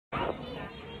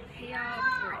y'all.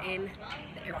 We're in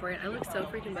the airport. I look so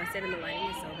freaking busted and the lighting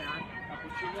is so bad.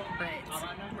 But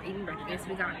we're eating breakfast.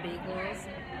 We got bagels.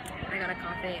 I got a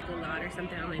coffee goulard or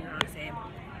something. I don't even know how to say it.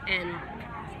 And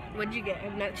what did you get?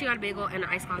 She got a bagel and an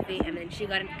iced coffee, and then she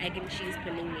got an egg and cheese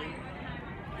panini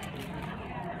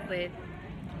with.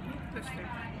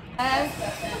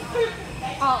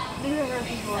 Oh, these are real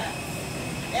people.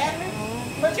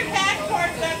 Put your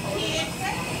passports up, kids.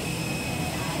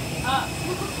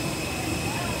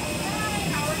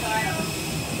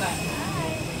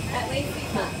 At least we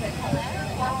can put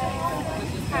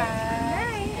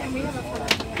Hi. And we have a phone.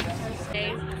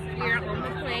 We're on the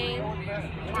plane.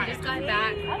 We just got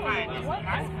back. You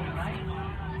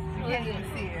can't even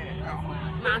see it.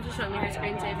 Mom's just showing me her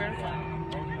screensaver.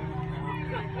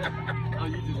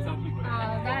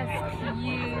 Oh, that's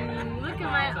cute. Look at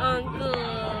my uncle.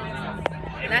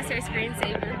 That's her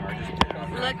screensaver.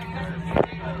 Look.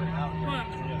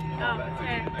 Oh,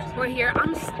 okay. We're here.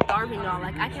 I'm starving, y'all.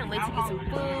 Like, I can't wait to get some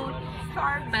food.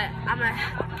 But I'm gonna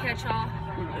catch y'all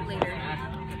later.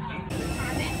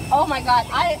 Oh my God,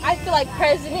 I feel like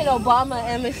President Obama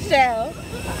and Michelle.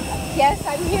 Yes,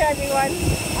 I'm here, everyone.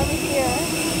 I'm here.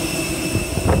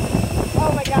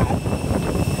 Oh my God.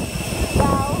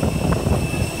 Wow.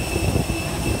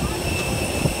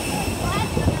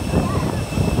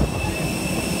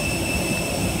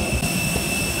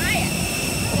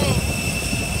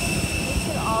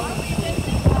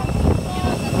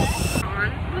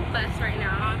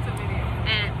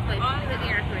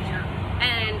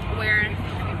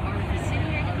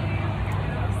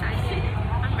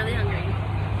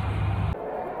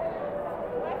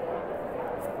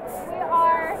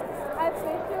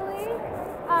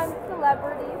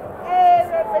 Celebrities. Hey,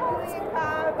 we're officially in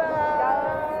Cabo.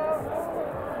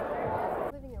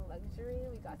 Living in luxury.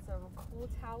 We got some cool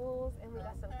towels and we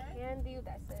got some candy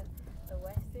that says the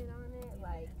Wested on it.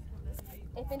 Like,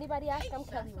 if anybody asks, I'm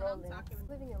Kelly Rowland.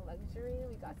 Living in luxury.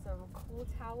 We got some cool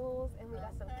towels and we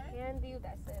got some candy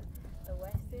that says the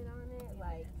Wested on it.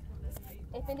 Like,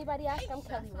 if anybody asks, I'm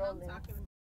Kelly Rowland.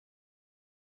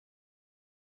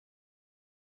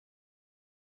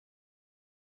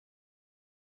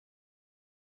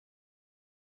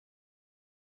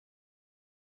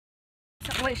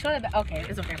 Wait, show that back. Okay,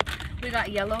 it's okay. We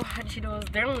got yellow hot Cheetos.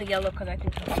 They're only yellow because I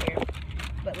think she's here.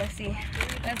 But let's see.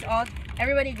 That's all.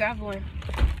 Everybody grab one.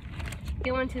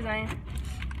 Get one too, Zion.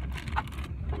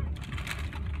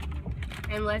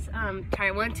 And let's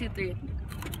try 1, 2, 3.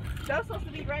 That's supposed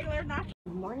to be regular, not.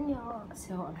 Good morning, y'all.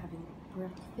 So I'm having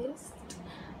breakfast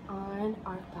on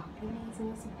our balconies,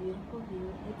 and it's a beautiful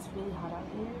view. It's really hot out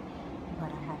here,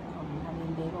 but I have having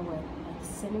a bagel with like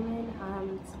cinnamon,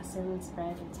 a cinnamon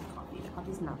spread, and some coffee. The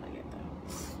coffee's not that good though.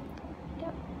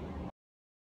 Yep.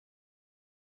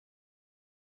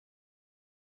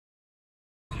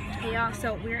 Hey y'all,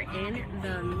 so we're in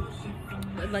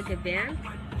the like a van.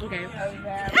 Okay.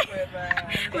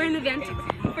 We're in the van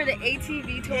for the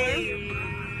ATV tour.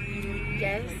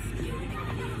 Yes.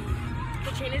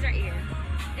 The train is right here.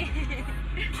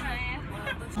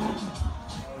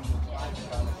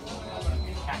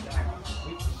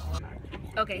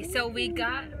 Okay, so we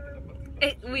got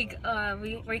it. We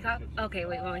got. Okay,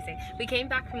 wait. What was I saying? We came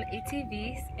back from the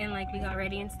ATVs and like we got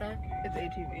ready and stuff. It's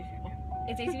ATV.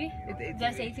 It's ATV. It's ATV. Did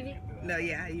I say ATV? No,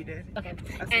 yeah, you did. Okay.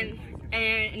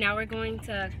 And now we're going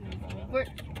to. What?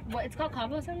 It's called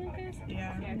Cabo San Lucas.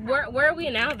 Yeah. Where are we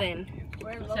now then?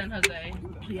 We're in San Jose.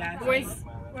 Yeah. We're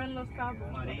in Los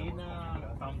Cabos.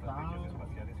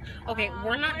 Okay,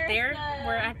 we're not there.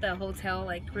 We're at the hotel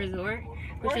like resort,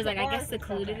 which is like I guess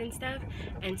secluded and stuff.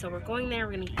 And so we're going there.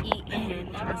 We're gonna eat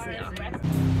and honestly,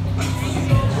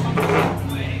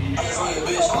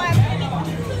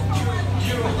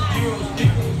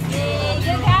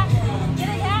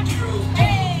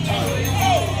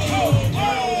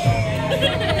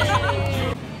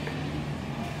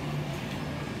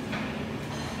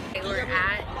 we're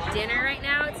at dinner right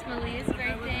now. It's Malia's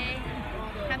birthday.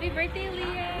 Happy birthday,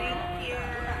 Leah! Thank you.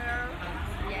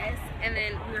 Yes, and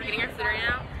then we're getting our food right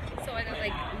now. So I got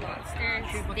like lobster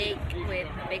steak with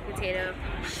a baked potato.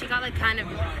 She got like kind of,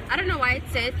 I don't know why it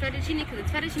says fettuccine because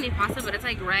it's fettuccine pasta, but it's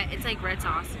like red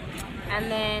sauce.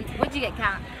 And then what'd you get,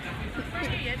 Kat?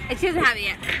 And she doesn't have it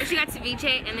yet. But she got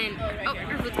ceviche and then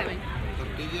her food's coming.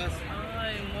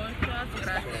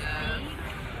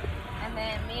 And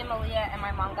then me and Malia and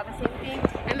my mom got the same thing.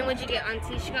 And then what'd you get,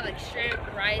 Auntie? She got like shrimp,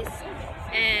 rice,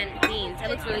 and beans. It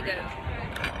looks really good.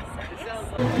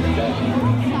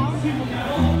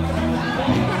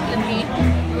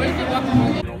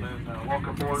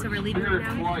 So we're leaving right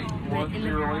now. We're in the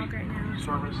vlog right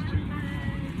now.